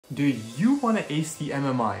Do you want to ace the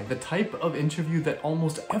MMI, the type of interview that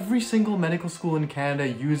almost every single medical school in Canada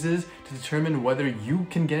uses to determine whether you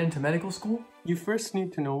can get into medical school? You first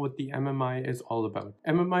need to know what the MMI is all about.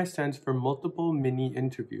 MMI stands for multiple mini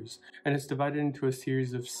interviews, and it's divided into a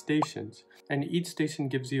series of stations. And each station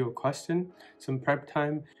gives you a question, some prep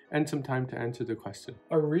time, and some time to answer the question.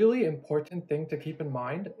 A really important thing to keep in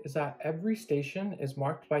mind is that every station is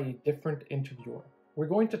marked by a different interviewer. We're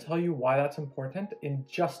going to tell you why that's important in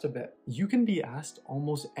just a bit. You can be asked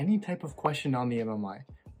almost any type of question on the MMI,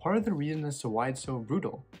 part of the reason as to why it's so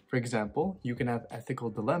brutal. For example, you can have ethical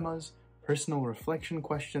dilemmas, personal reflection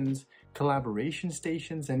questions, collaboration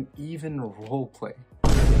stations, and even role play.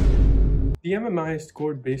 The MMI is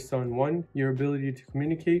scored based on 1. Your ability to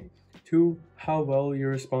communicate, 2. How well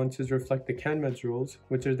your responses reflect the CanMEDS rules,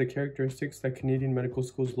 which are the characteristics that Canadian medical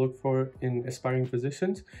schools look for in aspiring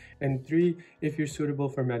physicians, and 3. If you're suitable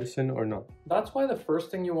for medicine or not. That's why the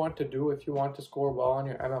first thing you want to do if you want to score well on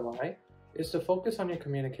your MMI is to focus on your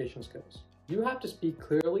communication skills. You have to speak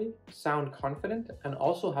clearly, sound confident, and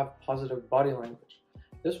also have positive body language.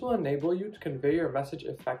 This will enable you to convey your message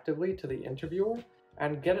effectively to the interviewer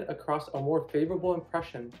and get it across a more favorable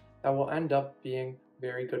impression that will end up being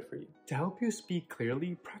very good for you. To help you speak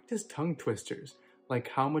clearly, practice tongue twisters, like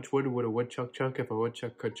how much wood would a woodchuck chuck if a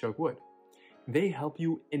woodchuck could chuck wood. They help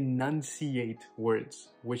you enunciate words,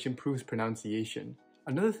 which improves pronunciation.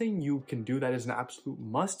 Another thing you can do that is an absolute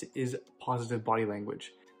must is positive body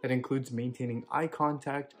language. That includes maintaining eye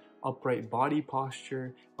contact, upright body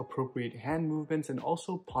posture, appropriate hand movements, and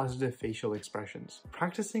also positive facial expressions.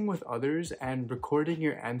 Practicing with others and recording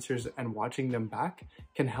your answers and watching them back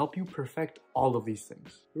can help you perfect all of these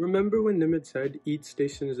things. Remember when Nimit said each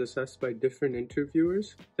station is assessed by different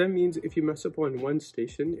interviewers? That means if you mess up on one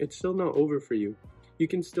station, it's still not over for you. You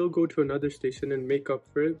can still go to another station and make up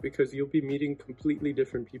for it because you'll be meeting completely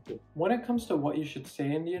different people. When it comes to what you should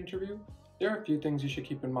say in the interview, there are a few things you should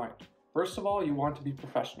keep in mind. First of all, you want to be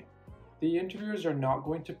professional. The interviewers are not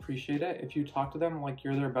going to appreciate it if you talk to them like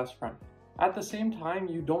you're their best friend. At the same time,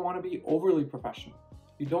 you don't want to be overly professional.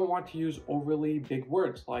 You don't want to use overly big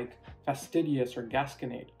words like fastidious or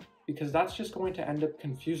gasconade, because that's just going to end up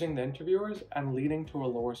confusing the interviewers and leading to a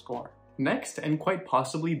lower score. Next, and quite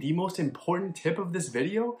possibly the most important tip of this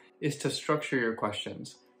video, is to structure your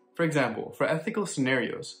questions. For example, for ethical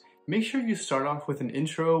scenarios, make sure you start off with an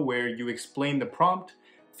intro where you explain the prompt,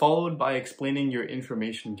 followed by explaining your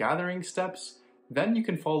information gathering steps. Then you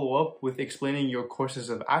can follow up with explaining your courses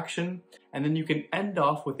of action, and then you can end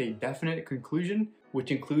off with a definite conclusion, which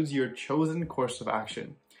includes your chosen course of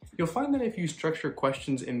action. You'll find that if you structure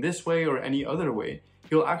questions in this way or any other way,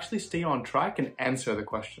 you'll actually stay on track and answer the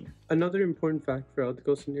question. Another important fact for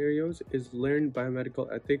ethical scenarios is learn biomedical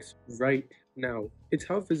ethics right now. It's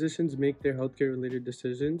how physicians make their healthcare-related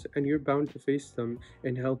decisions, and you're bound to face them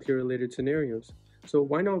in healthcare-related scenarios. So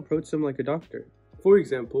why not approach them like a doctor? For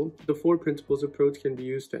example, the 4 principles approach can be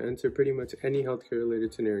used to answer pretty much any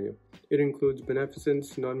healthcare-related scenario. It includes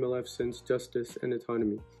beneficence, non-maleficence, justice, and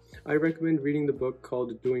autonomy. I recommend reading the book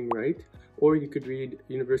called Doing Right, or you could read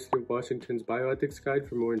University of Washington's Bioethics Guide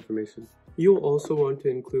for more information. You'll also want to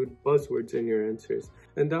include buzzwords in your answers,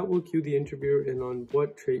 and that will cue the interviewer in on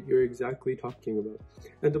what trait you're exactly talking about.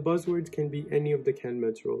 And the buzzwords can be any of the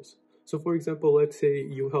CanMEDS roles. So for example, let's say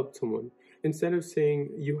you helped someone. Instead of saying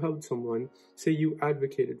you helped someone, say you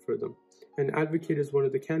advocated for them. And advocate is one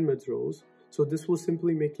of the CanMEDS roles, so this will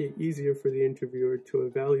simply make it easier for the interviewer to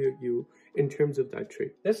evaluate you in terms of that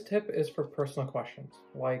trait. This tip is for personal questions,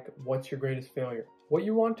 like what's your greatest failure? What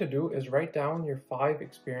you want to do is write down your 5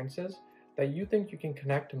 experiences that you think you can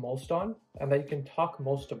connect most on and that you can talk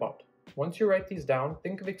most about. Once you write these down,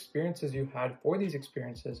 think of experiences you had for these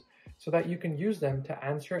experiences so that you can use them to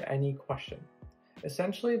answer any question.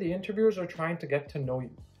 Essentially, the interviewers are trying to get to know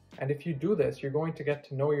you. And if you do this, you're going to get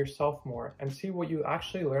to know yourself more and see what you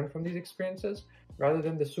actually learned from these experiences rather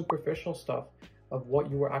than the superficial stuff of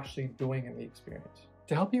what you were actually doing in the experience.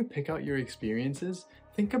 To help you pick out your experiences,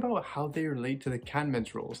 think about how they relate to the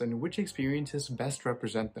CanMEDS roles and which experiences best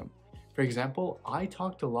represent them. For example, I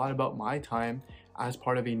talked a lot about my time as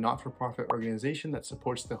part of a not-for-profit organization that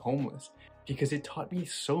supports the homeless, because it taught me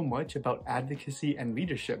so much about advocacy and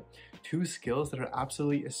leadership, 2 skills that are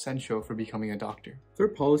absolutely essential for becoming a doctor. For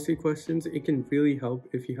policy questions, it can really help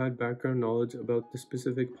if you had background knowledge about the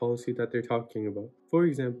specific policy that they're talking about. For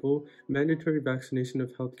example, mandatory vaccination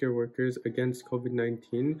of healthcare workers against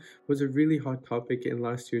COVID-19 was a really hot topic in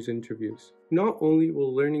last year's interviews. Not only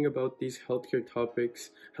will learning about these healthcare topics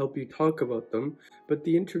help you talk about them, but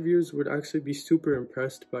the interviewers would actually be super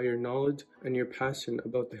impressed by your knowledge and your passion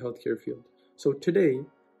about the healthcare field. So today,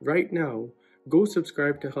 right now, go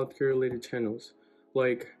subscribe to healthcare-related channels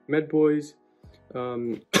like MedBoys,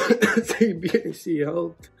 CBAC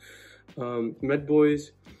Health,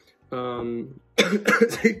 MedBoys,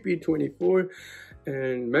 CP24,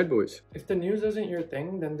 and MedBoys. If the news isn't your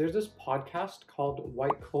thing, then there's this podcast called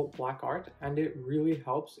White Coat Black Art, and it really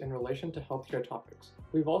helps in relation to healthcare topics.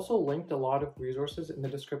 We've also linked a lot of resources in the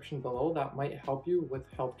description below that might help you with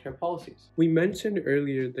healthcare policies. We mentioned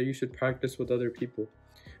earlier that you should practice with other people,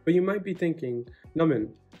 but you might be thinking,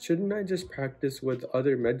 Naman, shouldn't I just practice with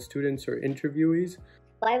other med students or interviewees?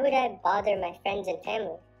 Why would I bother my friends and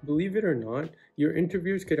family? Believe it or not, your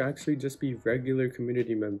interviewers could actually just be regular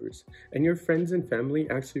community members, and your friends and family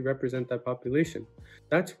actually represent that population.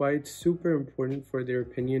 That's why it's super important for their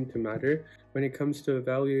opinion to matter when it comes to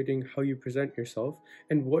evaluating how you present yourself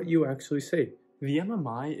and what you actually say. The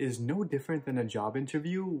MMI is no different than a job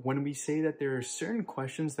interview when we say that there are certain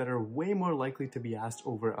questions that are way more likely to be asked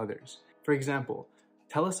over others. For example,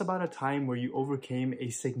 tell us about a time where you overcame a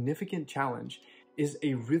significant challenge is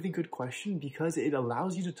a really good question because it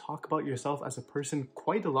allows you to talk about yourself as a person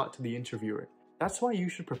quite a lot to the interviewer. That's why you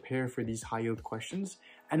should prepare for these high-yield questions,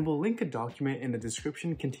 and we'll link a document in the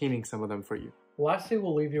description containing some of them for you. Lastly,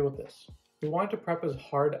 we'll leave you with this. You want to prep as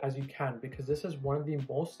hard as you can because this is one of the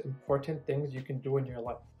most important things you can do in your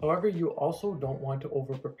life. However, you also don't want to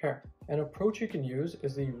over-prepare. An approach you can use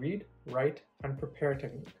is the read, write, and prepare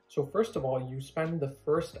technique. So first of all, you spend the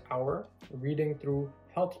first hour reading through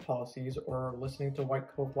health policies or listening to White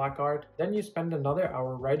Coat Black Art. Then you spend another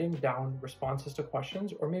hour writing down responses to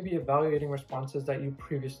questions or maybe evaluating responses that you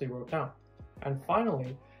previously wrote down. And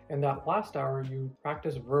finally, in that last hour, you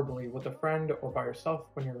practice verbally with a friend or by yourself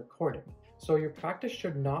when you're recording. So your practice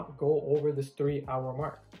should not go over this 3-hour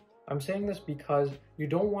mark. I'm saying this because you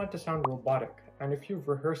don't want to sound robotic, and if you've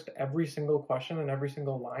rehearsed every single question and every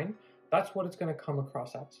single line, that's what it's going to come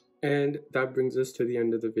across as. And that brings us to the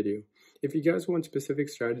end of the video. If you guys want specific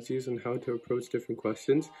strategies on how to approach different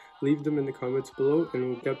questions, leave them in the comments below and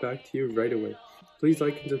we'll get back to you right away. Please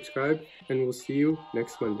like and subscribe, and we'll see you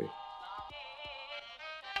next Monday.